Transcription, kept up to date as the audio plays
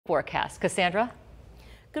forecast. Cassandra?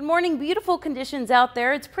 Good morning. Beautiful conditions out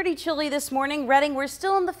there. It's pretty chilly this morning. Redding, we're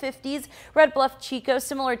still in the 50s. Red Bluff, Chico,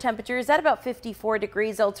 similar temperatures at about 54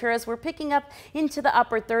 degrees. Alturas, we're picking up into the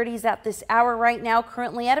upper 30s at this hour right now,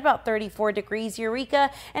 currently at about 34 degrees. Eureka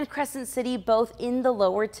and Crescent City both in the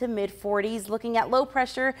lower to mid 40s. Looking at low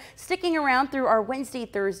pressure sticking around through our Wednesday,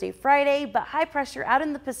 Thursday, Friday, but high pressure out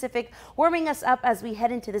in the Pacific warming us up as we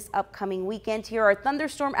head into this upcoming weekend. Here, our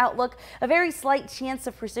thunderstorm outlook, a very slight chance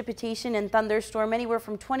of precipitation and thunderstorm, anywhere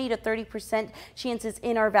from 20 to 30% chances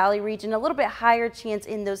in our valley region, a little bit higher chance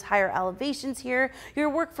in those higher elevations here. Your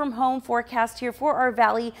work from home forecast here for our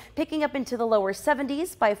valley picking up into the lower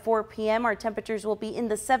 70s by 4 p.m. Our temperatures will be in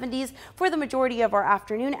the 70s for the majority of our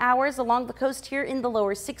afternoon hours. Along the coast here in the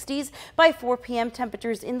lower 60s by 4 p.m.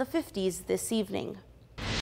 temperatures in the 50s this evening.